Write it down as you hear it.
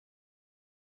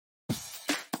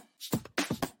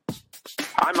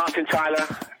I'm Martin Tyler,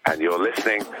 and you're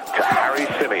listening to Harry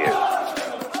Symeou.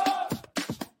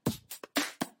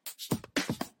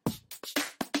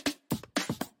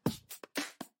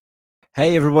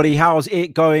 Hey everybody, how's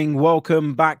it going?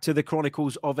 Welcome back to the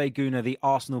Chronicles of a Gooner, the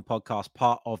Arsenal podcast,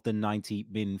 part of the 90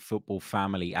 Min Football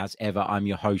family. As ever, I'm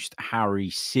your host, Harry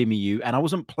Symeou, and I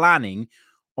wasn't planning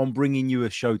on bringing you a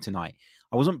show tonight.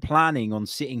 I wasn't planning on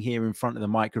sitting here in front of the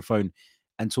microphone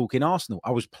and talking Arsenal.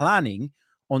 I was planning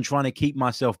on trying to keep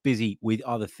myself busy with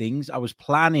other things. I was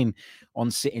planning on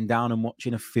sitting down and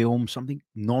watching a film, something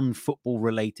non-football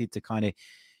related to kind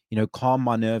of, calm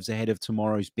my nerves ahead of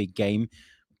tomorrow's big game.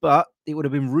 But it would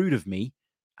have been rude of me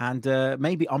and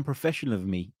maybe unprofessional of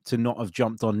me to not have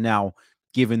jumped on now,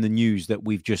 given the news that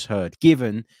we've just heard,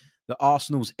 given that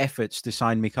Arsenal's efforts to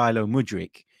sign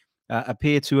Mudryk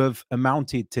appear to have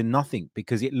amounted to nothing,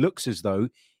 because it looks as though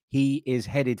he is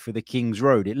headed for the King's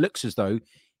Road. It looks as though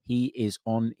he is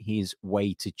on his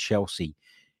way to Chelsea.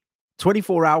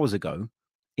 24 hours ago,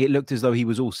 it looked as though he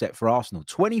was all set for Arsenal.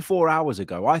 24 hours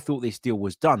ago, I thought this deal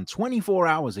was done. 24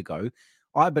 hours ago,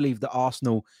 I believe that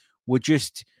Arsenal were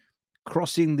just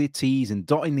crossing the T's and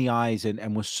dotting the I's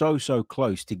and were so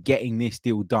close to getting this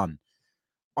deal done.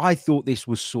 I thought this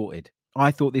was sorted.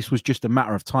 I thought this was just a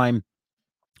matter of time.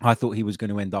 I thought he was going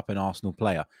to end up an Arsenal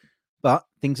player. But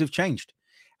things have changed.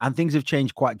 And things have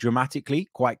changed quite dramatically,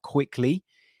 quite quickly.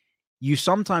 You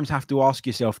sometimes have to ask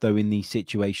yourself, though, in these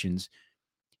situations,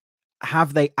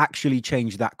 have they actually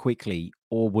changed that quickly,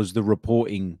 or was the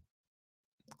reporting,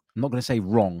 I'm not going to say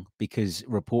wrong, because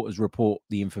reporters report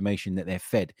the information that they're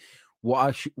fed.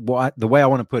 The way I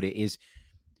want to put it is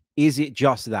it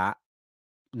just that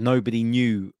nobody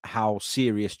knew how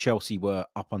serious Chelsea were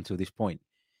up until this point?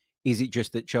 Is it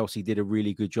just that Chelsea did a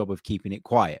really good job of keeping it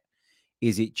quiet?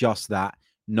 Is it just that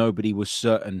nobody was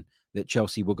certain that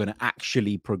Chelsea were going to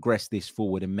actually progress this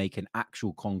forward and make an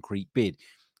actual concrete bid,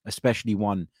 especially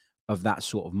one of that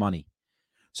sort of money?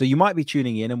 So you might be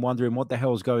tuning in and wondering what the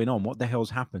hell's going on? What the hell's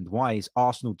happened? Why is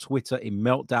Arsenal Twitter in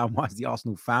meltdown? Why is the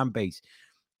Arsenal fan base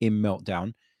in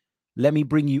meltdown? Let me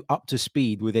bring you up to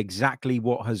speed with exactly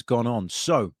what has gone on.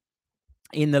 So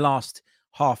in the last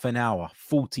half an hour,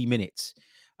 40 minutes,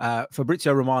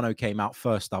 Fabrizio Romano came out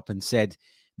first up and said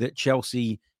that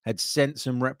Chelsea had sent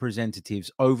some representatives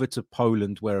over to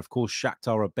Poland, where, of course,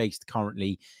 Shakhtar are based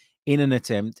currently, in an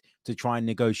attempt to try and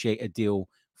negotiate a deal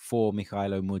for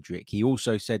Mudryk. He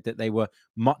also said that they were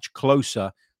much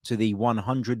closer to the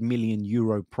 100 million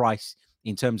euro price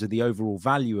in terms of the overall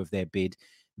value of their bid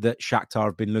that Shakhtar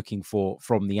have been looking for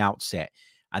from the outset.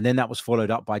 And then that was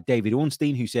followed up by David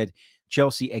Ornstein, who said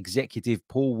Chelsea executive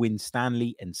Paul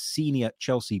Winstanley and senior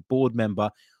Chelsea board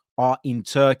member are in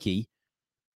Turkey,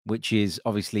 which is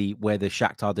obviously where the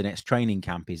Shakhtar Donetsk training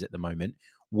camp is at the moment,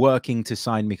 working to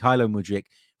sign Mudryk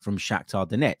from Shakhtar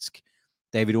Donetsk.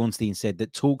 David Ornstein said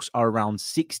that talks are around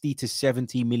 60 to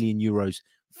 70 million euros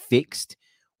fixed,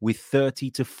 with 30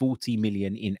 to 40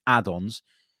 million in add-ons.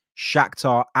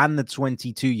 Shakhtar and the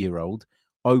 22-year-old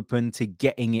open to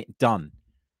getting it done.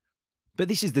 But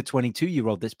this is the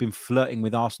 22-year-old that's been flirting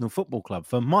with Arsenal Football Club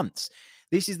for months.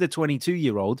 This is the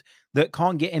 22-year-old that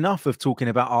can't get enough of talking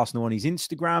about Arsenal on his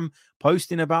Instagram,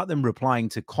 posting about them, replying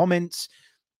to comments,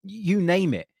 you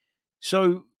name it.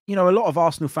 So, a lot of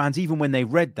Arsenal fans, even when they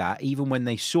read that, even when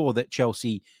they saw that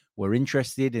Chelsea were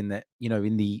interested in that,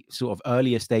 in the sort of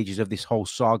earlier stages of this whole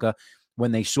saga,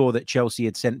 when they saw that Chelsea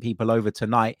had sent people over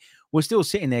tonight, were still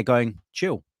sitting there going,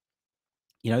 chill.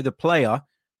 The player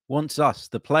wants us.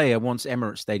 The player wants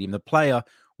Emirates Stadium. The player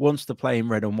wants to play in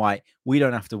red and white. We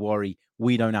don't have to worry.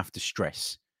 We don't have to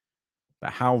stress.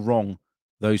 But how wrong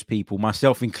those people,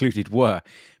 myself included, were.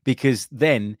 Because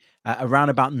then, around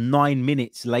about 9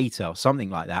 minutes later, or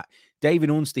something like that, David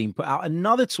Ornstein put out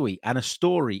another tweet and a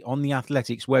story on the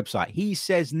Athletics website. He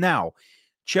says now,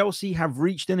 Chelsea have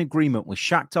reached an agreement with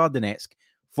Shakhtar Donetsk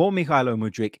for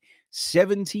Mudryk,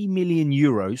 70 million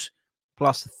euros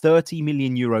plus 30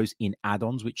 million euros in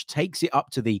add-ons, which takes it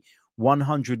up to the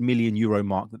 100 million euro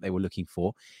mark that they were looking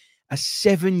for. A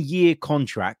 7-year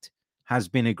contract has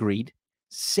been agreed.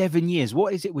 7 years.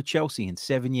 What is it with Chelsea in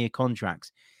 7-year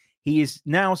contracts? He is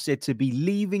now said to be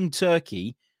leaving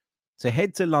Turkey to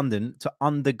head to London to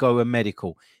undergo a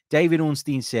medical. David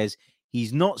Ornstein says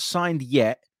he's not signed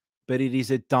yet, but it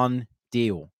is a done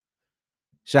deal.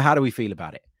 So how do we feel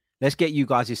about it? Let's get you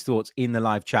guys' thoughts in the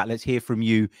live chat. Let's hear from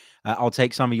you. I'll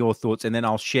take some of your thoughts and then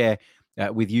I'll share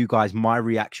with you guys my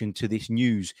reaction to this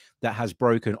news that has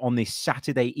broken on this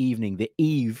Saturday evening, the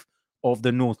eve of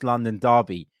the North London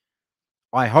derby.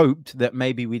 I hoped that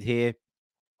maybe we'd hear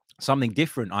something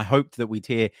different. I hoped that we'd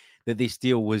hear that this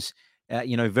deal was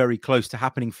very close to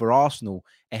happening for Arsenal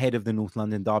ahead of the North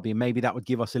London derby. And maybe that would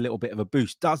give us a little bit of a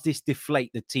boost. Does this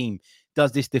deflate the team?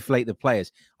 Does this deflate the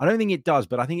players? I don't think it does,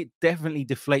 but I think it definitely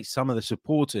deflates some of the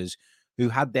supporters who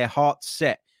had their hearts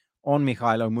set on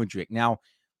Mykhailo Mudryk. Now,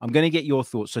 I'm going to get your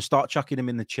thoughts, so start chucking them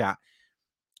in the chat.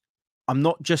 I'm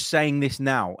not just saying this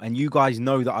now, and you guys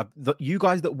know that you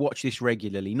guys that watch this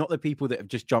regularly, not the people that have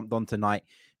just jumped on tonight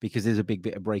because there's a big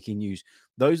bit of breaking news.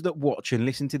 Those that watch and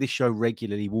listen to this show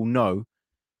regularly will know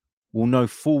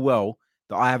full well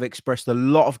that I have expressed a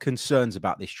lot of concerns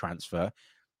about this transfer,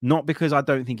 not because I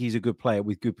don't think he's a good player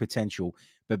with good potential,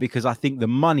 but because I think the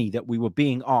money that we were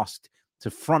being asked to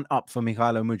front up for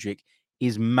Mykhailo Mudryk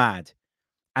is mad.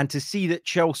 And to see that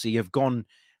Chelsea have gone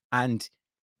and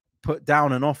put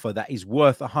down an offer that is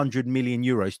worth 100 million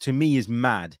euros, to me, is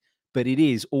mad. But it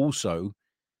is also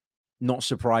not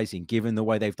surprising given the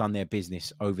way they've done their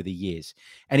business over the years.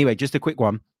 Anyway, just a quick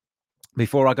one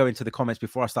before I go into the comments,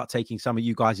 before I start taking some of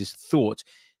you guys' thoughts.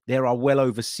 There are well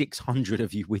over 600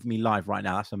 of you with me live right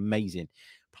now. That's amazing.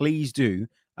 Please do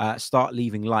start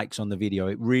leaving likes on the video.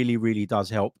 It really, really does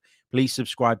help. Please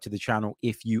subscribe to the channel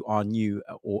if you are new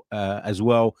as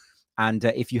well. And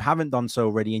if you haven't done so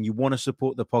already and you want to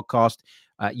support the podcast,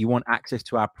 you want access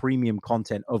to our premium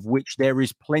content, of which there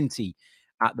is plenty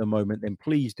at the moment, then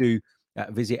please do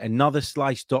visit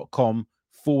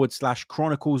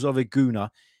anotherslice.com/Chronicles of a Gooner.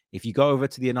 If you go over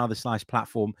to the Another Slice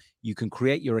platform, you can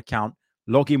create your account,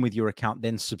 log in with your account,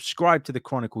 then subscribe to the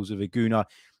Chronicles of a Gooner.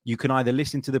 You can either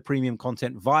listen to the premium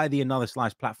content via the Another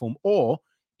Slice platform, or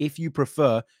if you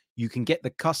prefer, you can get the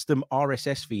custom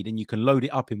RSS feed and you can load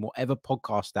it up in whatever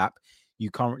podcast app you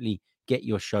currently get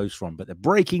your shows from. But the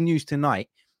breaking news tonight,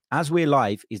 as we're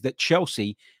live, is that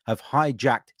Chelsea have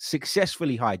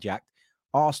successfully hijacked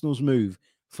Arsenal's move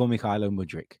for Mykhailo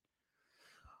Mudryk.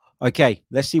 Okay,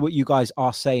 let's see what you guys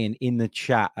are saying in the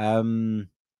chat.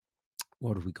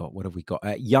 What have we got?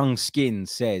 Young Skin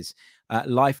says,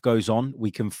 life goes on.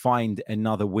 We can find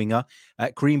another winger.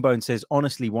 Creambone says,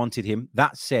 honestly wanted him.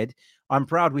 That said, I'm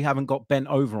proud we haven't got bent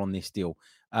over on this deal.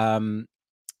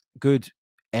 Good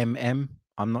MM.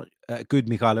 I'm not good,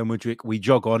 Mykhailo Mudryk. We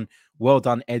jog on. Well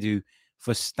done, Edu,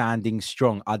 for standing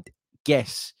strong. I'd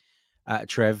guess,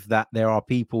 Trev, that there are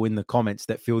people in the comments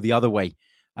that feel the other way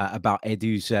about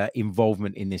Edu's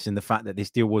involvement in this and the fact that this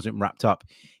deal wasn't wrapped up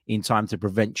in time to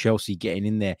prevent Chelsea getting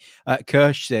in there.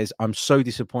 Kirsch says, I'm so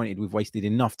disappointed we've wasted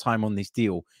enough time on this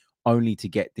deal only to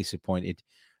get disappointed.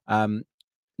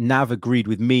 Nav agreed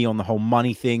with me on the whole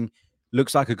money thing.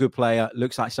 Looks like a good player.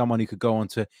 Looks like someone who could go on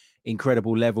to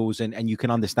incredible levels, and you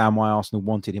can understand why Arsenal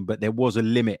wanted him, but there was a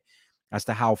limit as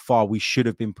to how far we should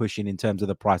have been pushing in terms of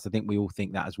the price. I think we all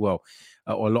think that as well,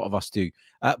 or a lot of us do.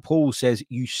 Paul says,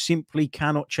 you simply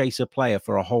cannot chase a player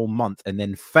for a whole month and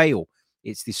then fail.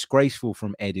 It's disgraceful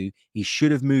from Edu. He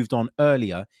should have moved on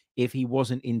earlier if he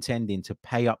wasn't intending to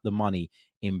pay up the money.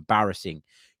 Embarrassing.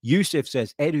 Yusuf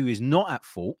says, Edu is not at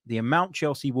fault. The amount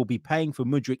Chelsea will be paying for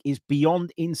Mudryk is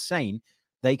beyond insane.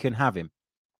 They can have him.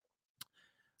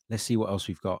 Let's see what else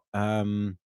we've got.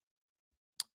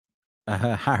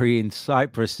 Harry in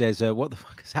Cyprus says, what the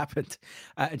fuck has happened?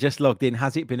 Just logged in.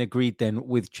 Has it been agreed then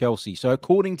with Chelsea? So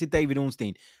according to David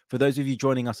Ornstein, for those of you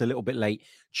joining us a little bit late,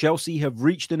 Chelsea have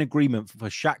reached an agreement for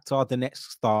Shakhtar Donetsk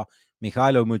star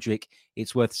Mykhailo Mudryk.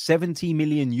 It's worth 70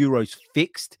 million euros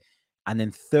fixed and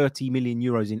then 30 million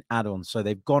euros in add-ons. So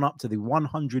they've gone up to the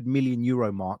 100 million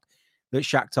euro mark that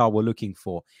Shakhtar were looking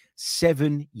for.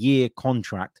 7-year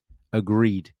contract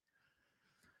agreed.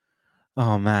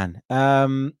 Oh, man.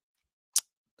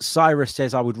 Cyrus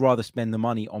says, I would rather spend the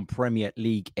money on Premier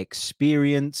League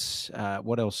experience.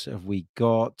 What else have we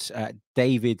got?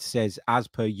 David says, as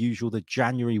per usual, the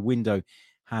January window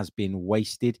has been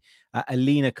wasted.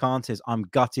 Alina Khan says, I'm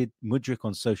gutted. Mudryk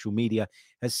on social media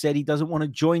has said he doesn't want to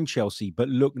join Chelsea, but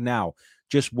look now,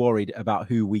 just worried about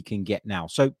who we can get now.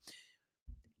 So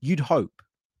you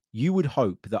would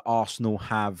hope that Arsenal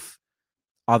have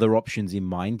other options in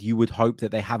mind. You would hope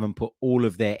that they haven't put all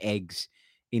of their eggs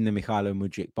in the Mykhailo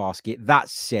Mudryk basket. That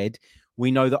said,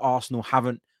 we know that Arsenal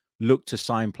haven't looked to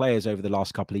sign players over the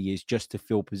last couple of years just to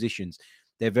fill positions.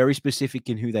 They're very specific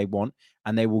in who they want,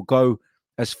 and they will go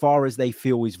as far as they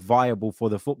feel is viable for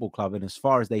the football club and as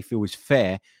far as they feel is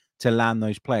fair to land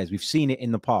those players. We've seen it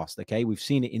in the past, okay? We've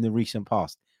seen it in the recent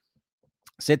past.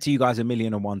 I said to you guys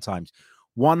 1,000,001 times,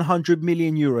 100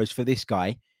 million euros for this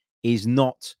guy is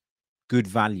not good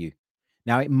value.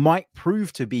 Now, it might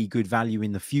prove to be good value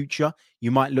in the future.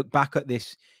 You might look back at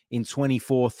this in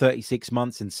 24, 36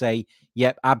 months and say,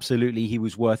 yep, absolutely, he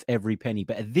was worth every penny.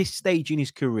 But at this stage in his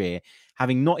career,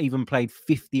 having not even played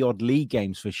 50-odd league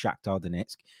games for Shakhtar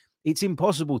Donetsk, It's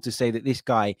impossible to say that this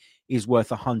guy is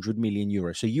worth 100 million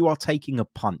euros. So you are taking a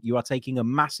punt. You are taking a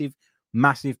massive,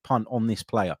 massive punt on this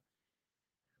player.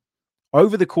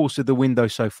 Over the course of the window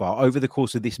so far, over the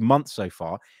course of this month so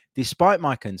far, despite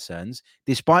my concerns,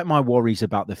 despite my worries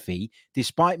about the fee,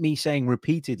 despite me saying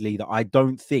repeatedly that I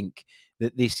don't think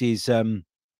that this is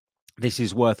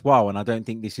worthwhile, and I don't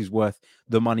think this is worth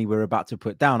the money we're about to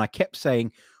put down. I kept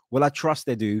saying, well, I trust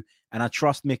Edu, and I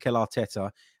trust Mikel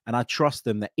Arteta, and I trust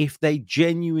them that if they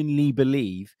genuinely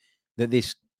believe that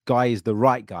this guy is the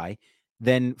right guy,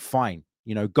 then fine,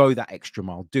 go that extra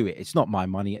mile, do it. It's not my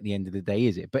money at the end of the day,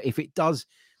 is it? But if it does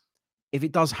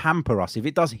hamper us, if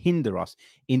it does hinder us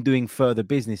in doing further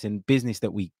business and business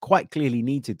that we quite clearly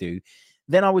need to do,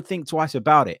 then I would think twice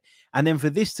about it. And then for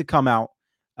this to come out,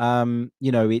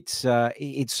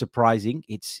 it's surprising.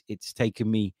 It's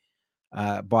taken me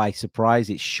by surprise.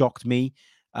 It shocked me.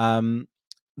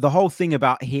 The whole thing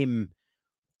about him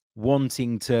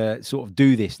wanting to sort of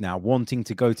do this now, wanting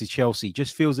to go to Chelsea,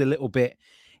 just feels a little bit.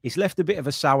 It's left a bit of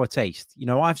a sour taste.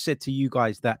 I've said to you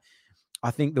guys that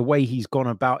I think the way he's gone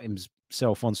about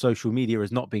himself on social media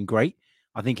has not been great.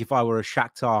 I think if I were a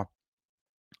Shakhtar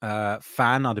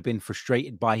fan, I'd have been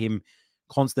frustrated by him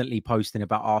constantly posting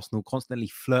about Arsenal, constantly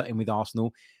flirting with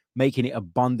Arsenal, making it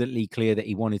abundantly clear that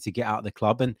he wanted to get out of the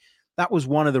club. And that was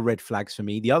one of the red flags for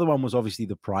me. The other one was obviously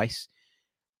the price.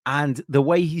 And the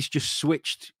way he's just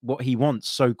switched what he wants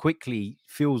so quickly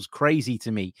feels crazy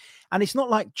to me. And it's not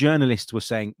like journalists were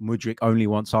saying Mudryk only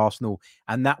wants Arsenal,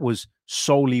 and that was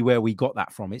solely where we got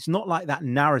that from. It's not like that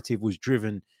narrative was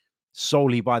driven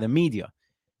solely by the media.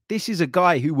 This is a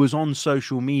guy who was on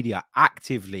social media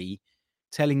actively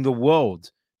telling the world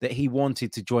that he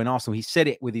wanted to join Arsenal. He said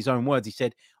it with his own words. He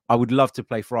said, I would love to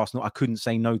play for Arsenal. I couldn't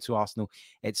say no to Arsenal,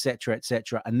 etc.,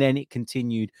 etc. And then it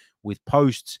continued with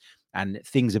posts and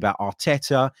things about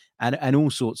Arteta and all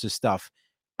sorts of stuff.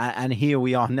 And here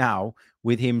we are now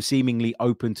with him seemingly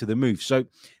open to the move. So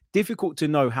difficult to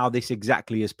know how this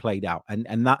exactly has played out.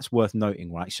 And that's worth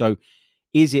noting, right? So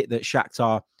is it that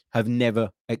Shakhtar have never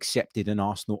accepted an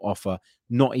Arsenal offer,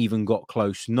 not even got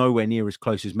close, nowhere near as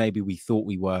close as maybe we thought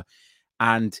we were?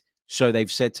 And so they've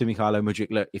said to Mykhailo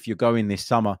Mudryk, look, if you're going this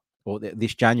summer or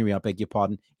this January, I beg your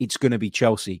pardon, it's going to be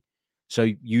Chelsea. So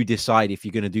you decide if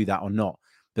you're going to do that or not.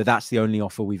 But that's the only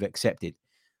offer we've accepted.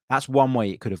 That's one way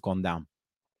it could have gone down.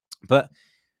 But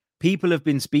people have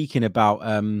been speaking about,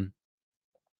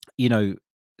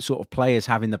 sort of players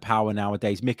having the power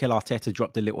nowadays. Mikel Arteta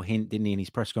dropped a little hint, didn't he, in his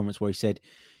press conference where he said,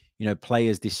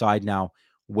 players decide now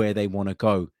where they want to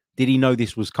go. Did he know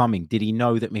this was coming? Did he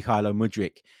know that Mykhailo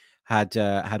Mudryk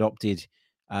had opted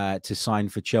to sign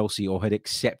for Chelsea or had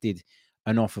accepted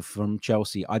an offer from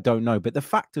Chelsea? I don't know. But the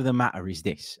fact of the matter is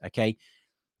this, okay?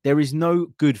 There is no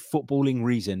good footballing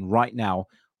reason right now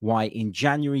why in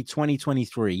January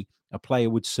 2023, a player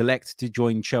would select to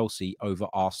join Chelsea over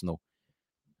Arsenal.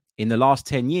 In the last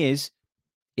 10 years,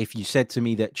 if you said to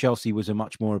me that Chelsea was a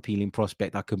much more appealing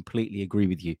prospect, I completely agree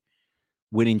with you.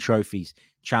 Winning trophies,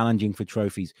 challenging for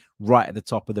trophies, right at the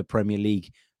top of the Premier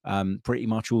League, pretty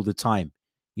much all the time.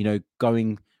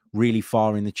 Going really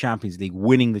far in the Champions League,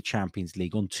 winning the Champions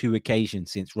League on 2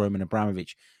 occasions since Roman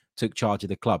Abramovich took charge of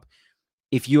the club.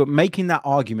 If you're making that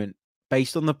argument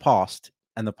based on the past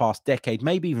and the past decade,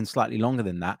 maybe even slightly longer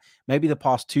than that, maybe the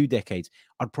past 2 decades,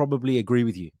 I'd probably agree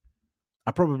with you.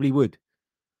 I probably would.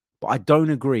 But I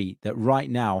don't agree that right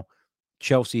now,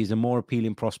 Chelsea is a more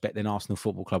appealing prospect than Arsenal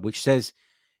Football Club, which says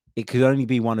it could only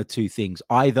be one of 2 things.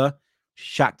 Either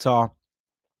Shakhtar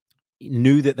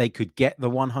knew that they could get the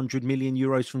 100 million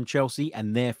euros from Chelsea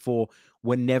and therefore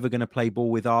were never going to play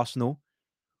ball with Arsenal,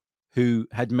 who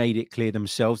had made it clear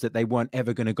themselves that they weren't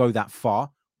ever going to go that far,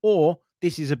 or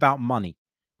this is about money.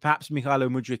 Perhaps Mykhailo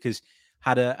Mudryk has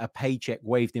had a paycheck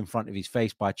waved in front of his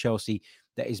face by Chelsea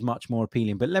that is much more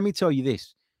appealing. But let me tell you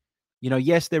this,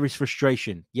 yes, there is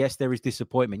frustration. Yes, there is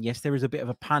disappointment. Yes, there is a bit of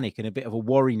a panic and a bit of a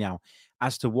worry now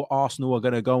as to what Arsenal are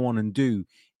going to go on and do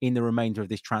in the remainder of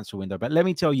this transfer window. But let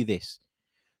me tell you this,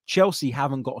 Chelsea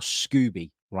haven't got a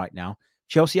Scooby right now.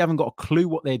 Chelsea haven't got a clue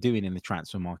what they're doing in the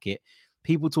transfer market.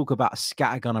 People talk about a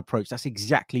scattergun approach. That's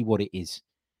exactly what it is.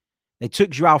 They took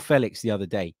Joao Felix the other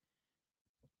day,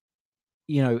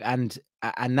 and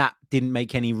that didn't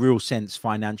make any real sense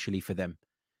financially for them.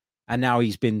 And now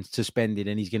he's been suspended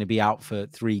and he's going to be out for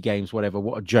 3 games, whatever.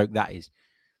 What a joke that is.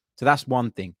 So that's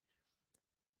one thing.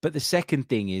 But the second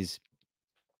thing is,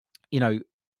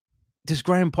 does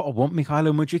Graham Potter want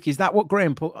Mykhailo Mudryk? Is that what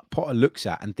Graham Potter looks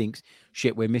at and thinks,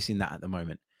 shit, we're missing that at the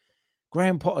moment?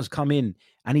 Graham Potter's come in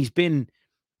and he's been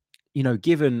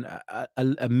given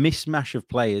a mismatch of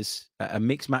players, a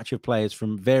mixed match of players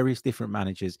from various different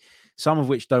managers, some of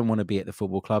which don't want to be at the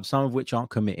football club, some of which aren't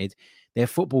committed. Their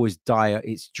football is dire.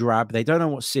 It's drab. They don't know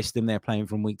what system they're playing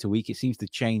from week to week. It seems to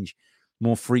change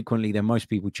more frequently than most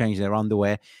people change their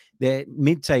underwear. They're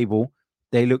mid-table.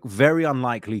 They look very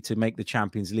unlikely to make the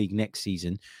Champions League next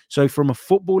season. So from a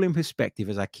footballing perspective,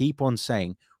 as I keep on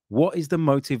saying, what is the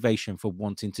motivation for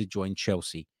wanting to join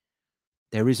Chelsea?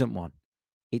 There isn't one.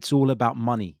 It's all about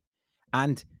money.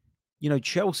 And,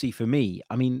 Chelsea, for me,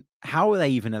 I mean, how are they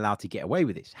even allowed to get away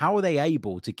with this? How are they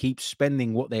able to keep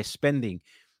spending what they're spending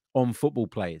on football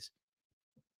players?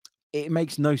 It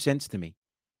makes no sense to me.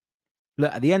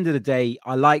 Look, at the end of the day,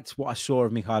 I liked what I saw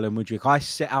of Mykhailo Mudryk. I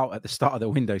set out at the start of the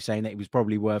window saying that he was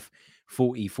probably worth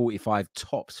 40, 45,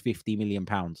 tops 50 million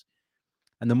pounds.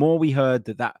 And the more we heard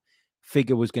that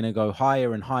figure was going to go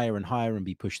higher and higher and higher and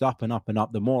be pushed up and up and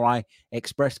up, the more I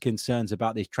expressed concerns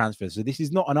about this transfer. So this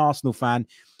is not an Arsenal fan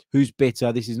who's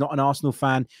bitter. This is not an Arsenal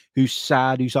fan who's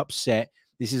sad, who's upset.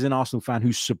 This is an Arsenal fan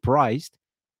who's surprised.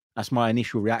 That's my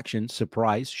initial reaction.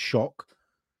 Surprise, shock.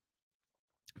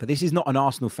 But this is not an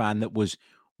Arsenal fan that was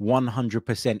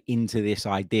 100% into this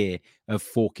idea of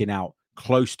forking out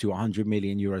close to 100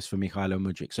 million euros for Mykhailo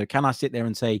Mudryk. So can I sit there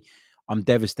and say I'm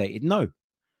devastated? No,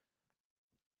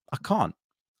 I can't.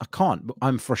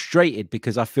 I'm frustrated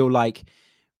because I feel like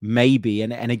maybe,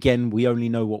 and again, we only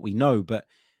know what we know, but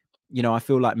I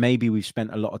feel like maybe we've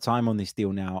spent a lot of time on this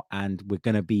deal now and we're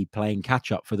going to be playing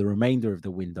catch up for the remainder of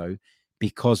the window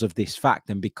because of this fact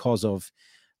and because of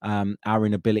our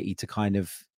inability to kind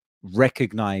of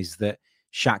recognize that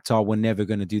Shakhtar were never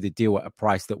going to do the deal at a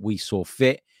price that we saw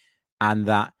fit and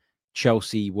that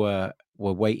Chelsea were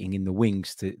waiting in the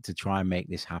wings to try and make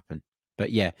this happen.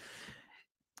 But yeah,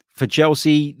 for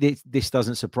Chelsea, this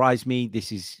doesn't surprise me.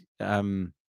 This is,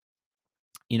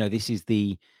 this is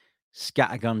the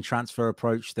scattergun transfer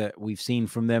approach that we've seen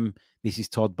from them. This is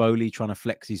Todd Bowley trying to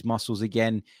flex his muscles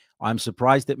again. I'm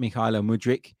surprised at Mykhailo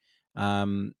Mudryk,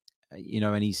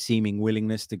 and his seeming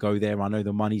willingness to go there. I know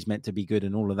the money's meant to be good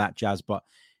and all of that jazz, but,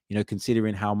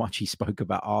 considering how much he spoke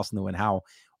about Arsenal and how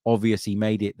obvious he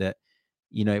made it that,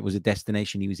 it was a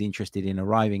destination he was interested in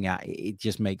arriving at, it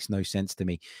just makes no sense to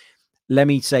me. Let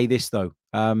me say this, though.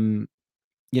 Arteta,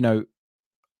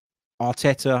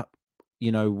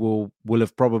 will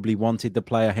have probably wanted the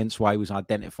player, hence why he was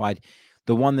identified.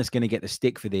 The one that's going to get the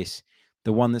stick for this,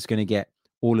 the one that's going to get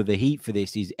all of the heat for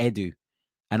this is Edu.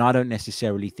 And I don't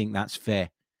necessarily think that's fair.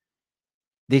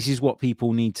 This is what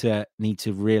people need to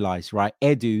realize, right?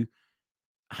 Edu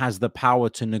has the power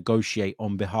to negotiate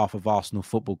on behalf of Arsenal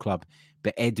Football Club,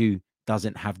 but Edu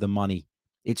doesn't have the money.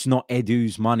 It's not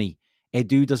Edu's money.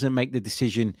 Edu doesn't make the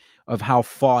decision of how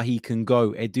far he can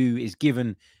go. Edu is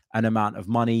given an amount of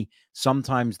money.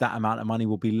 Sometimes that amount of money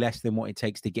will be less than what it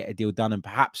takes to get a deal done. And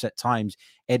perhaps at times,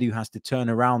 Edu has to turn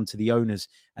around to the owners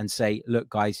and say, look,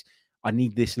 guys, I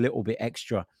need this little bit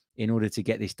extra in order to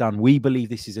get this done. We believe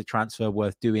this is a transfer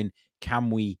worth doing. Can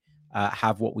we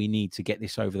have what we need to get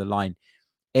this over the line?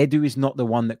 Edu is not the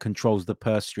one that controls the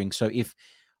purse string. So if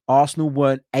Arsenal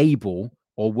weren't able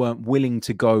or weren't willing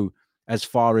to go as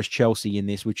far as Chelsea in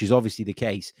this, which is obviously the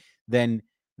case, then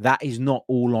that is not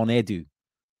all on Edu.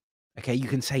 Okay, you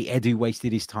can say Edu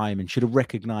wasted his time and should have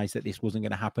recognized that this wasn't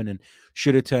going to happen and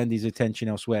should have turned his attention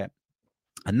elsewhere.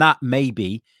 And that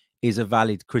maybe is a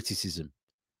valid criticism,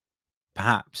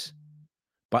 perhaps.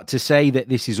 But to say that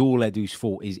this is all Edu's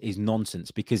fault is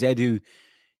nonsense, because Edu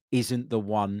isn't the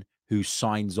one who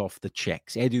signs off the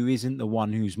checks. Edu isn't the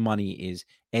one whose money is.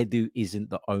 Edu isn't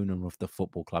the owner of the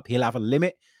football club. He'll have a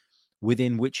limit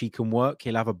within which he can work.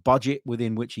 He'll have a budget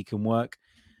within which he can work.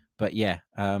 But yeah,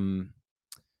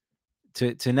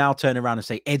 to now turn around and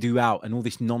say Edu out and all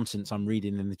this nonsense I'm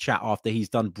reading in the chat after he's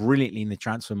done brilliantly in the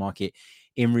transfer market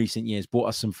in recent years, brought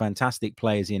us some fantastic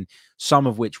players in, some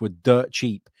of which were dirt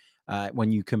cheap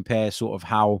when you compare sort of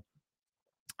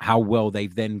how well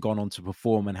they've then gone on to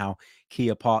perform and how key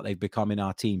a part they've become in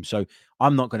our team. So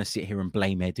I'm not going to sit here and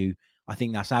blame Edu. I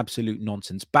think that's absolute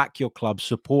nonsense. Back your club,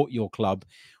 support your club.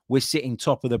 We're sitting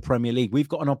top of the Premier League. We've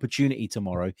got an opportunity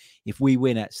tomorrow. If we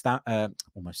win at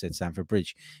almost said Stamford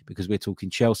Bridge because we're talking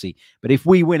Chelsea, but if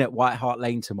we win at White Hart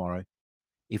Lane tomorrow,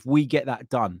 if we get that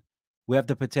done, we have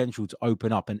the potential to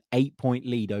open up an 8-point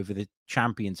lead over the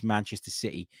champions, Manchester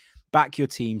City. Back your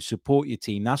team, support your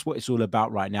team. That's what it's all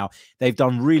about right now. They've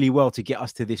done really well to get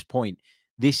us to this point.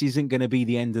 This isn't going to be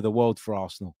the end of the world for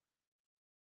Arsenal.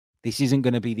 This isn't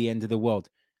going to be the end of the world.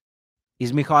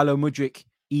 Is Mykhailo Mudryk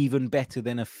even better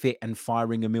than a fit and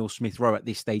firing Emile Smith-Rowe at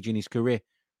this stage in his career?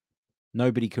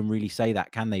 Nobody can really say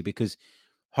that, can they? Because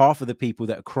half of the people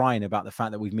that are crying about the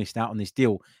fact that we've missed out on this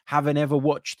deal haven't ever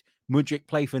watched Mudryk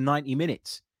play for 90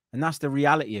 minutes. And that's the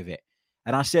reality of it.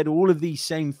 And I said all of these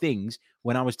same things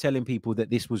when I was telling people that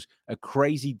this was a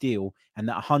crazy deal and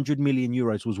that 100 million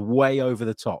euros was way over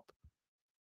the top.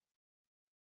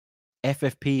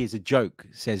 FFP is a joke,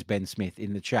 says Ben Smith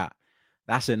in the chat.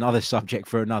 That's another subject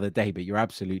for another day, but you're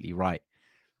absolutely right.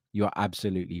 You're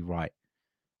absolutely right.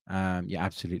 You're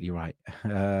absolutely right.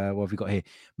 What have we got here?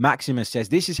 Maximus says,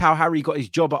 this is how Harry got his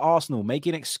job at Arsenal,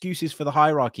 making excuses for the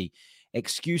hierarchy.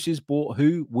 Excuses bought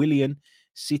who? Willian,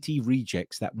 City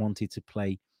rejects that wanted to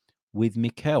play with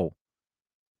Mikel.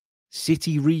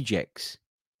 City rejects.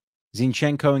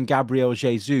 Zinchenko and Gabriel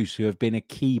Jesus, who have been a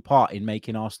key part in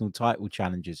making Arsenal title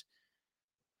challenges.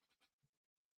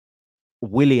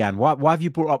 Willian, why have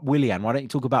you brought up Willian? Why don't you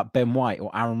talk about Ben White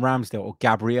or Aaron Ramsdale or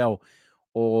Gabriel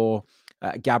or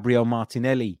Gabriel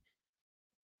Martinelli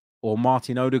or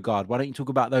Martin Odegaard? Why don't you talk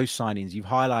about those signings? You've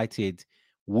highlighted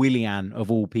Willian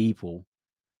of all people.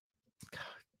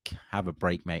 Have a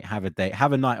break, mate. Have a day.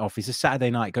 Have a night off. It's a Saturday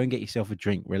night. Go and get yourself a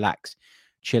drink. Relax.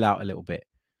 Chill out a little bit.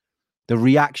 The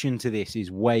reaction to this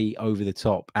is way over the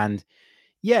top. And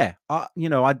yeah,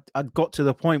 I'd got to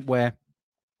the point where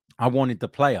I wanted the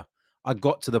player. I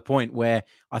got to the point where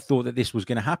I thought that this was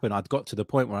going to happen. I'd got to the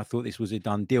point where I thought this was a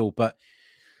done deal. But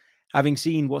having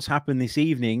seen what's happened this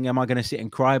evening, am I going to sit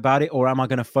and cry about it? Or am I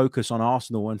going to focus on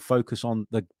Arsenal and focus on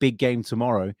the big game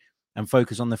tomorrow and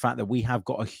focus on the fact that we have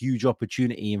got a huge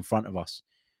opportunity in front of us?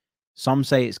 Some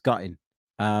say it's gutting.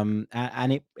 And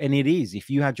it is.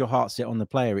 If you had your heart set on the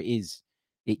player,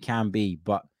 it can be.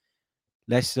 But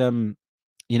let's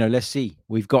see.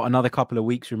 We've got another couple of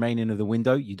weeks remaining of the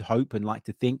window. You'd hope and like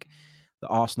to think that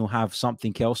Arsenal have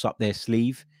something else up their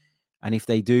sleeve. And if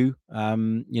they do,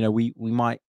 we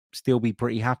might still be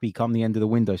pretty happy come the end of the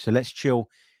window. So let's chill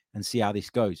and see how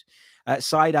this goes.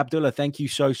 Saeed Abdullah, thank you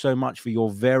so much for your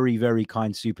very, very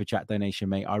kind super chat donation,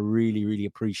 mate. I really, really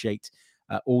appreciate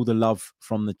all the love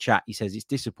from the chat. He says, it's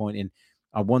disappointing.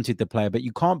 I wanted the player, but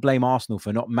you can't blame Arsenal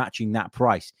for not matching that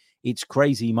price. It's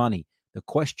crazy money. The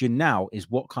question now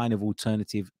is what kind of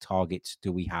alternative targets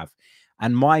do we have?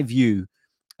 And my view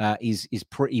is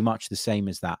pretty much the same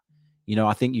as that.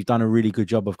 I think you've done a really good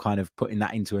job of kind of putting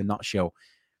that into a nutshell.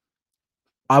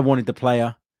 I wanted the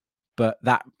player, but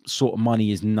that sort of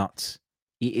money is nuts.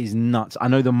 It is nuts. I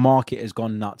know the market has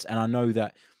gone nuts, and I know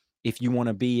that if you want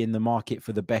to be in the market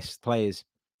for the best players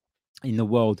in the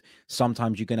world,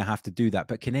 sometimes you're going to have to do that.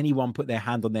 But can anyone put their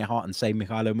hand on their heart and say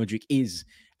Mykhailo Mudryk is,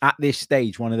 at this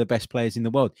stage, one of the best players in the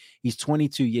world? He's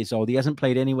 22 years old. He hasn't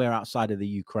played anywhere outside of the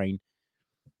Ukraine.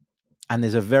 And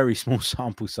there's a very small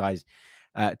sample size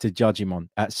to judge him on.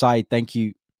 Saeed, thank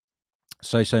you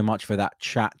so much for that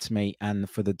chat, mate, and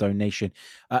for the donation.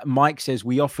 Mike says,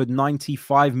 we offered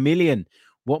 95 million.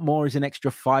 What more is an extra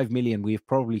 5 million? We have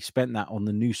probably spent that on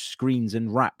the new screens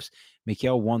and wraps.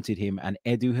 Mikel wanted him, and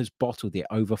Edu has bottled it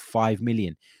over 5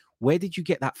 million. Where did you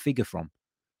get that figure from?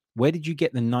 Where did you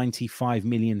get the 95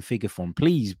 million figure from?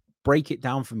 Please break it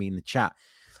down for me in the chat.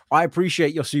 I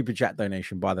appreciate your super chat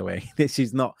donation, by the way. This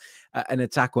is not an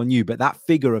attack on you, but that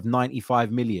figure of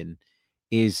 95 million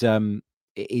is not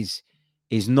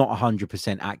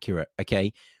 100% accurate.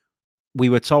 Okay, we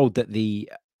were told that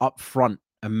the upfront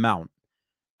amount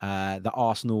that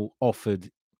Arsenal offered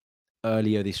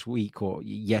earlier this week or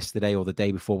yesterday or the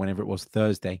day before, whenever it was,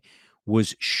 Thursday,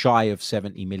 was shy of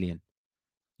 70 million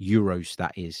euros.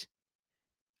 That is,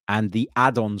 and the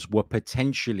add-ons were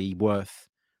potentially worth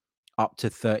up to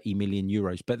 30 million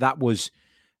euros. But that was,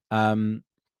 that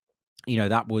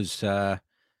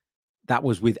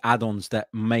was with add-ons that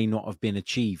may not have been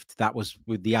achieved. That was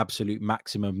with the absolute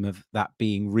maximum of that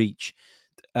being reached.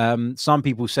 Some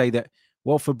people say that,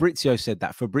 well, Fabrizio said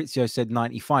that. Fabrizio said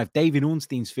 95. David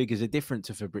Ornstein's figures are different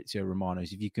to Fabrizio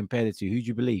Romano's. If you compare the two, who do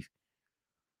you believe?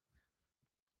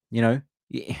 You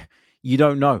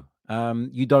don't know.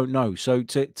 You don't know. So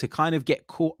to kind of get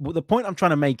caught, well, the point I'm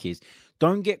trying to make is,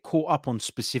 don't get caught up on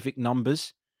specific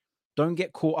numbers. Don't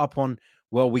get caught up on,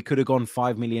 well, we could have gone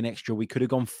 5 million extra. We could have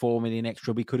gone 4 million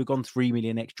extra. We could have gone 3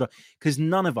 million extra. Because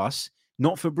none of us,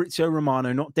 not Fabrizio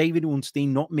Romano, not David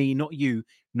Ornstein, not me, not you,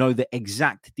 know the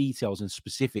exact details and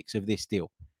specifics of this deal.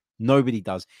 Nobody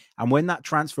does. And when that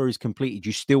transfer is completed,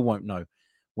 you still won't know.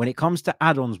 When it comes to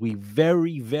add-ons, we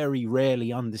very, very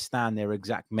rarely understand their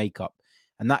exact makeup.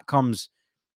 And that comes,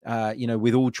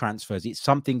 with all transfers. It's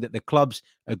something that the clubs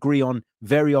agree on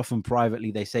very often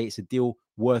privately. They say it's a deal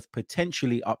worth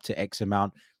potentially up to X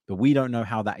amount, but we don't know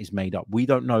how that is made up. We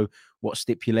don't know what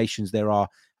stipulations there are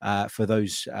for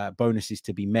those bonuses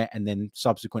to be met and then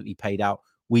subsequently paid out.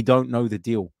 We don't know the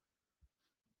deal.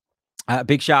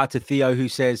 Big shout out to Theo, who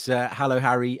says, hello,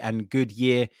 Harry, and good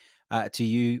year to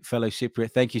you, fellow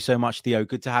Cypriot. Thank you so much, Theo.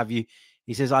 Good to have you.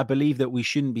 He says, I believe that we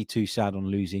shouldn't be too sad on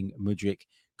losing Mudryk.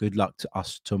 Good luck to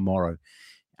us tomorrow.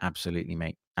 Absolutely,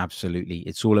 mate. Absolutely.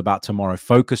 It's all about tomorrow.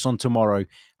 Focus on tomorrow,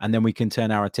 and then we can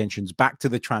turn our attentions back to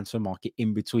the transfer market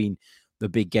in between the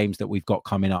big games that we've got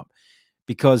coming up.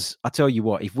 Because I tell you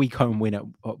what, if we go and win at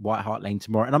White Hart Lane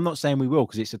tomorrow, and I'm not saying we will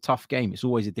because it's a tough game. It's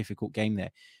always a difficult game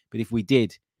there. But if we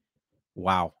did,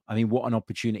 wow. I mean, what an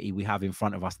opportunity we have in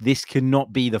front of us. This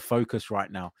cannot be the focus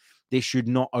right now. This should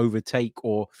not overtake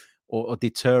or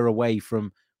deter away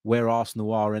from where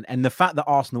Arsenal are. And the fact that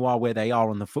Arsenal are where they are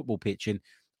on the football pitch and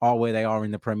are where they are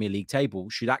in the Premier League table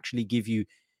should actually give you,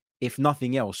 if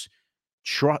nothing else,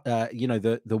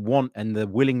 the want and the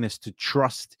willingness to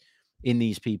trust in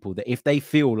these people, that if they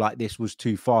feel like this was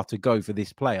too far to go for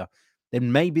this player,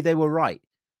 then maybe they were right.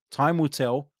 Time will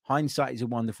tell. Hindsight is a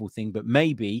wonderful thing, but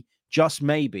maybe, just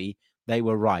maybe, they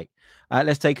were right.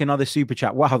 Let's take another super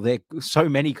chat. Wow, there are so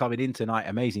many coming in tonight.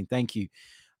 Amazing. Thank you.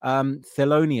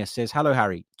 Thelonious says, hello,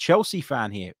 Harry. Chelsea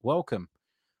fan here. Welcome.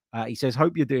 He says,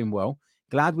 hope you're doing well.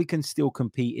 Glad we can still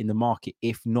compete in the market,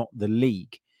 if not the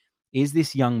league. Is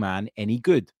this young man any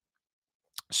good?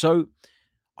 So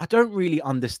I don't really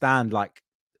understand like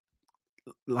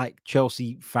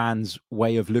Chelsea fans'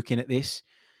 way of looking at this.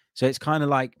 So it's kind of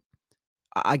like,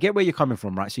 I get where you're coming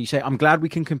from, right? So you say, I'm glad we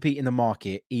can compete in the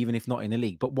market, even if not in the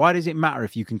league. But why does it matter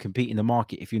if you can compete in the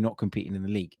market if you're not competing in the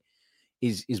league?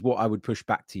 Is what I would push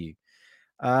back to you.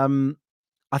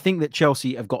 I think that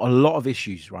Chelsea have got a lot of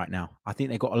issues right now. I think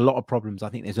they've got a lot of problems. I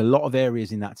think there's a lot of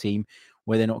areas in that team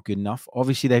where they're not good enough.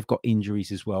 Obviously, they've got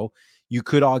injuries as well. You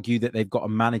could argue that they've got a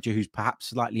manager who's perhaps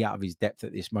slightly out of his depth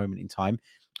at this moment in time.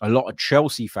 A lot of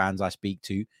Chelsea fans I speak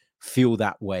to feel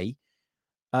that way.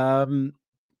 And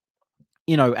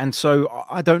so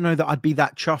I don't know that I'd be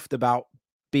that chuffed about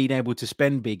being able to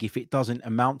spend big if it doesn't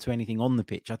amount to anything on the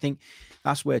pitch. I think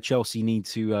that's where Chelsea need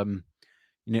to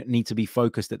be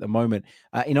focused at the moment.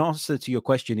 In answer to your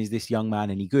question, is this young man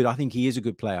any good? I think he is a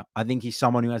good player. I think he's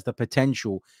someone who has the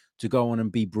potential to go on and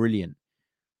be brilliant.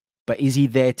 But is he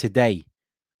there today?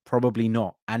 Probably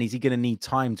not. And is he going to need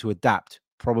time to adapt?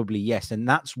 Probably yes. And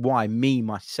that's why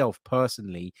myself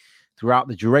personally, throughout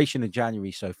the duration of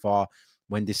January so far,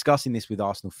 when discussing this with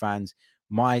Arsenal fans,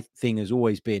 my thing has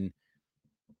always been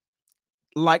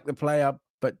like the player,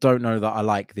 but don't know that I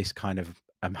like this kind of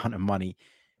amount of money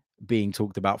being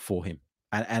talked about for him.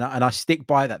 And I stick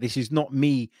by that. This is not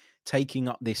me taking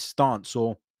up this stance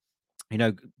or,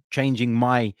 changing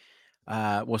my,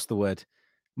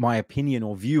 my opinion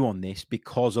or view on this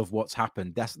because of what's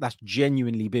happened. That's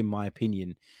genuinely been my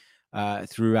opinion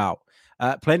throughout.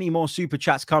 Plenty more super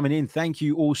chats coming in. Thank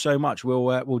you all so much.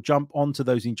 We'll jump onto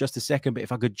those in just a second. But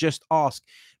if I could just ask,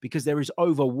 because there is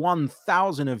over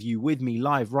 1,000 of you with me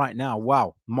live right now.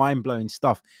 Wow, mind-blowing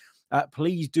stuff.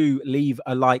 Please do leave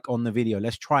a like on the video.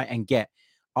 Let's try and get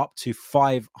up to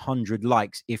 500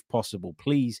 likes if possible.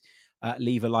 Please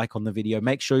leave a like on the video.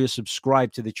 Make sure you're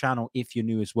subscribed to the channel if you're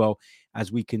new as well,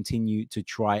 as we continue to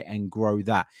try and grow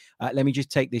that. Let me just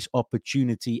take this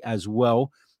opportunity as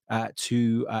well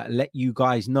to let you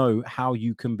guys know how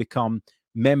you can become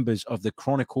members of the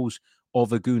Chronicles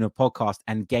of a Gooner podcast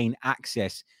and gain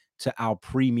access to our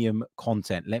premium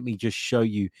content. Let me just show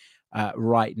you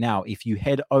right now. If you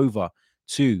head over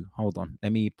to, hold on,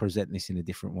 let me present this in a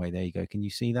different way. There you go. Can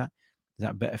you see that? Is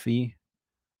that better for you?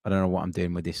 I don't know what I'm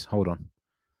doing with this. Hold on.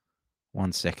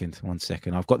 One second.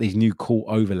 I've got these new cool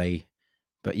overlay,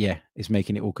 but yeah, it's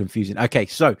making it all confusing. Okay,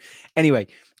 so anyway,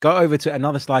 go over to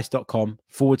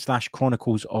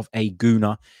anotherslice.com/Chronicles of a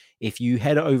Gooner. If you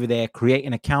head over there, create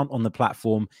an account on the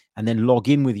platform, and then log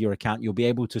in with your account, you'll be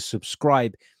able to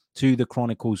subscribe to the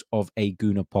Chronicles of a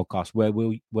Gooner podcast,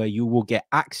 where you will get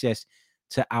access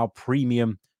to our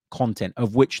premium content,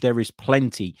 of which there is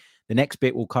plenty. The next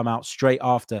bit will come out straight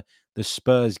after the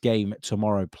Spurs game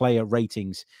tomorrow, player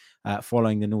ratings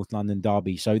following the North London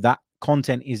derby. So that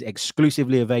content is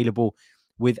exclusively available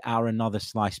with our Another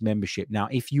Slice membership. Now,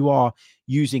 if you are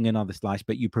using Another Slice,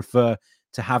 but you prefer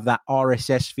to have that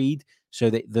RSS feed so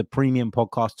that the premium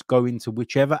podcasts go into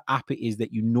whichever app it is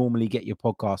that you normally get your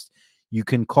podcast, you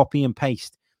can copy and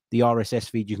paste the RSS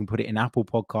feed. You can put it in Apple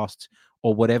Podcasts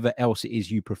or whatever else it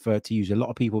is you prefer to use. A lot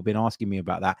of people have been asking me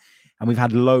about that, and we've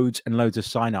had loads and loads of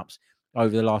signups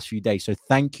over the last few days. So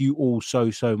thank you all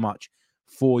so much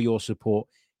for your support.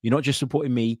 You're not just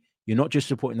supporting me, you're not just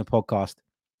supporting the podcast,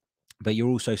 but you're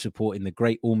also supporting the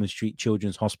Great Ormond Street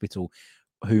Children's Hospital,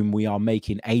 whom we are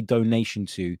making a donation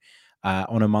to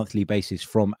on a monthly basis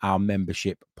from our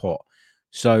membership pot.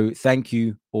 So thank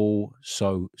you all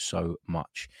so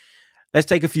much. Let's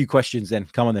take a few questions then.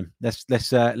 Come on then.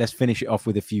 Let's finish it off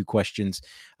with a few questions.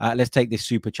 Let's take this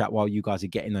super chat while you guys are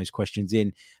getting those questions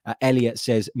in. Elliot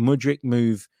says, Mudryk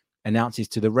move announces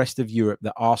to the rest of Europe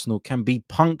that Arsenal can be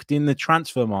punked in the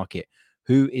transfer market.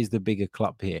 Who is the bigger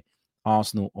club here,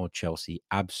 Arsenal or Chelsea?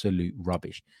 Absolute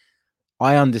rubbish.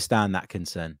 I understand that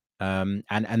concern.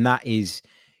 And that is,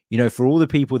 for all the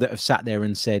people that have sat there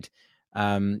and said,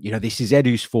 this is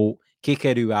Edu's fault, kick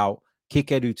Edu out, kick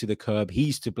Edu to the curb,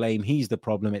 he's to blame, he's the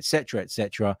problem, etc.,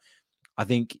 etc. I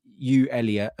think you,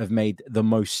 Elliot, have made the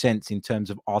most sense in terms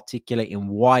of articulating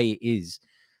why it is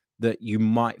that you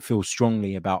might feel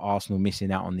strongly about Arsenal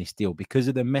missing out on this deal, because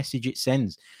of the message it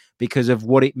sends, because of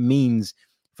what it means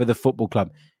for the football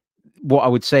club. What I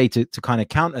would say to kind of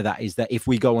counter that is that if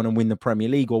we go on and win the Premier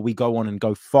League, or we go on and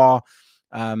go far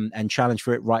and challenge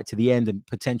for it right to the end and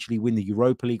potentially win the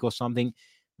Europa League or something,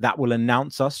 that will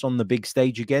announce us on the big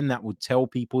stage again. That will tell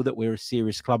people that we're a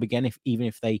serious club again, even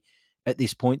if they at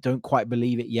this point don't quite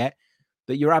believe it yet.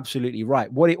 But you're absolutely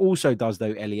right. What it also does,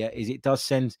 though, Elliot, is it does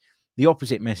send the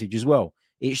opposite message as well.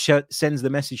 It sends the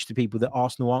message to people that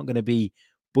Arsenal aren't going to be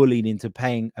bullied into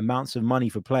paying amounts of money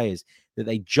for players that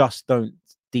they just don't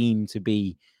deem to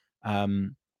be,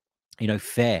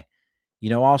 fair.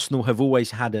 Arsenal have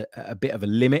always had a bit of a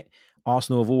limit.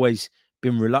 Arsenal have always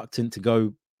been reluctant to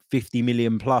go 50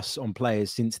 million plus on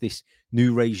players since this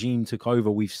new regime took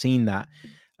over. We've seen that,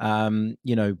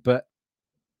 but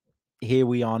here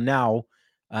we are now.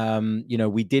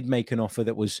 We did make an offer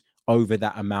that was over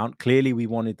that amount. Clearly, we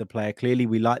wanted the player. Clearly,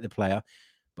 we like the player,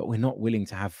 but we're not willing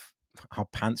to have our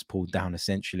pants pulled down,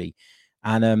 essentially.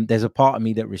 And there's a part of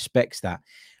me that respects that.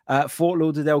 Fort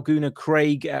Lauderdale Guna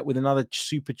Craig with another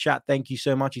super chat. Thank you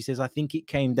so much. He says, I think it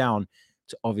came down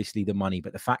to obviously the money,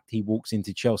 but the fact he walks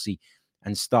into Chelsea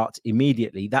and starts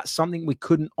immediately, that's something we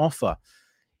couldn't offer.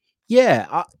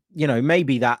 Yeah,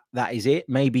 maybe that is it.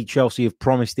 Maybe Chelsea have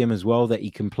promised him as well that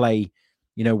he can play,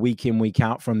 week in, week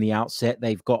out from the outset.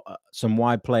 They've got some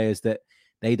wide players that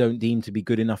they don't deem to be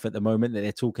good enough at the moment, that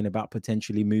they're talking about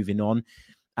potentially moving on.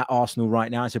 At Arsenal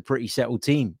right now, it's a pretty settled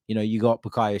team. You got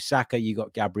Bukayo Saka, you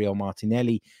got Gabriel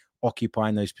Martinelli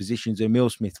occupying those positions. Emile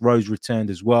Smith-Rowe returned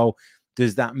as well.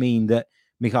 Does that mean that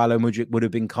Mykhailo Mudryk would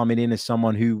have been coming in as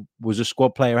someone who was a squad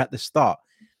player at the start?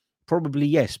 Probably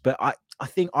yes, but I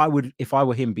think I would, if I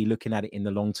were him, be looking at it in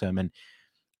the long term. And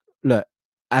look,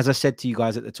 as I said to you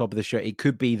guys at the top of the show, it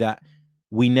could be that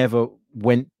we never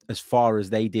went as far as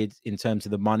they did in terms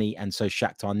of the money, and so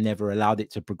Shakhtar never allowed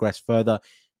it to progress further,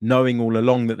 knowing all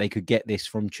along that they could get this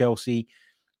from Chelsea.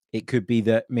 It could be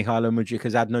that Mykhailo Mudryk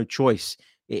has had no choice.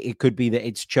 It could be that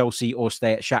it's Chelsea or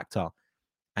stay at Shakhtar,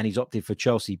 and he's opted for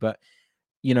Chelsea. But,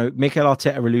 Mikel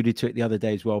Arteta alluded to it the other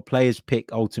day as well. Players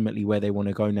pick ultimately where they want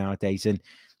to go nowadays. And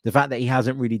the fact that he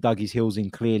hasn't really dug his heels in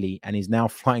clearly and is now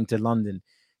flying to London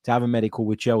to have a medical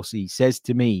with Chelsea says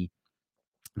to me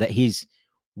that his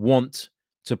want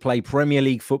to play Premier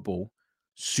League football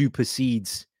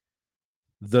supersedes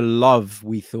the love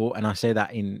we thought, and I say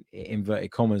that in inverted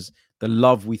commas, the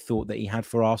love we thought that he had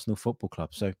for Arsenal Football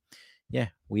Club. So, yeah,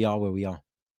 we are where we are.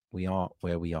 We are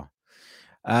where we are.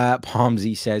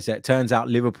 Palmsy says, it turns out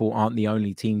Liverpool aren't the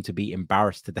only team to be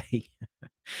embarrassed today.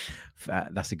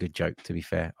 That's a good joke, to be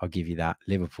fair. I'll give you that.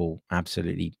 Liverpool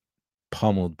absolutely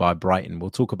pummeled by Brighton. We'll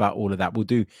talk about all of that. We'll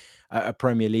do a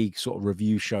Premier League sort of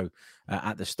review show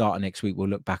at the start of next week. We'll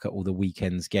look back at all the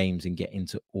weekend's games and get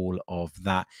into all of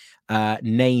that.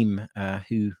 Name,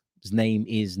 whose name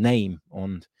is Name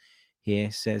on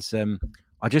here, says,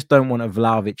 I just don't want a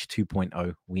Vlahovic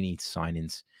 2.0. We need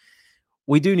signings.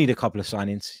 We do need a couple of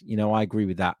signings. I agree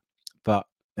with that. But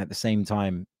at the same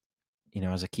time,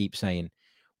 as I keep saying,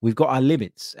 we've got our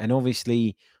limits. And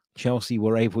obviously, Chelsea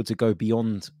were able to go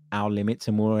beyond our limits,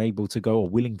 and were able to go, or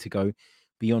willing to go,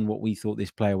 beyond what we thought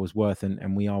this player was worth.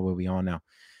 And we are where we are now.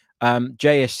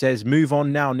 JS says, move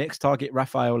on now. Next target,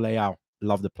 Rafael Leao.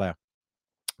 Love the player.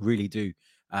 Really do.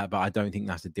 But I don't think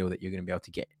that's a deal that you're going to be able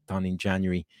to get done in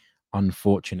January,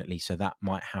 unfortunately. So that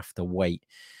might have to wait.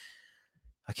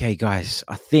 Okay, guys,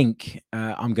 I think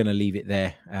I'm going to leave it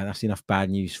there. That's enough bad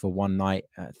news for one night.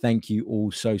 Thank you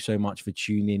all so much for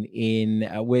tuning in.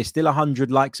 We're still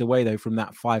 100 likes away, though, from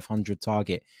that 500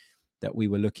 target that we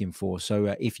were looking for.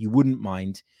 So if you wouldn't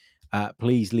mind,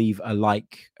 please leave a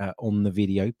like on the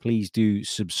video. Please do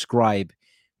subscribe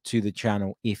to the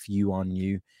channel if you are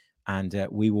new. And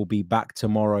we will be back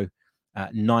tomorrow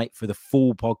night for the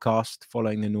full podcast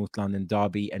following the North London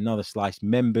derby. Another Slice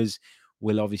members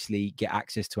will obviously get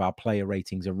access to our player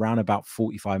ratings around about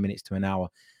 45 minutes to an hour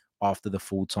after the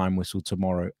full time whistle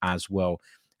tomorrow as well.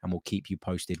 and we'll keep you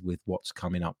posted with what's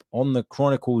coming up on the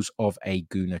Chronicles of a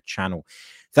Gooner channel.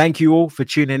 Thank you all for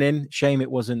tuning in. Shame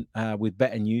it wasn't with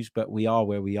better news, but we are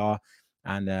where we are,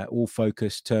 and all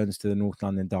focus turns to the North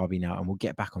London derby now, and we'll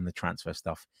get back on the transfer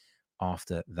stuff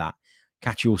after that.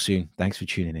 Catch you all soon. Thanks for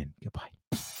tuning in. Goodbye.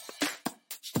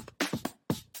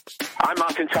 I'm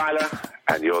Martin Tyler,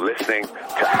 and you're listening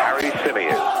to Harry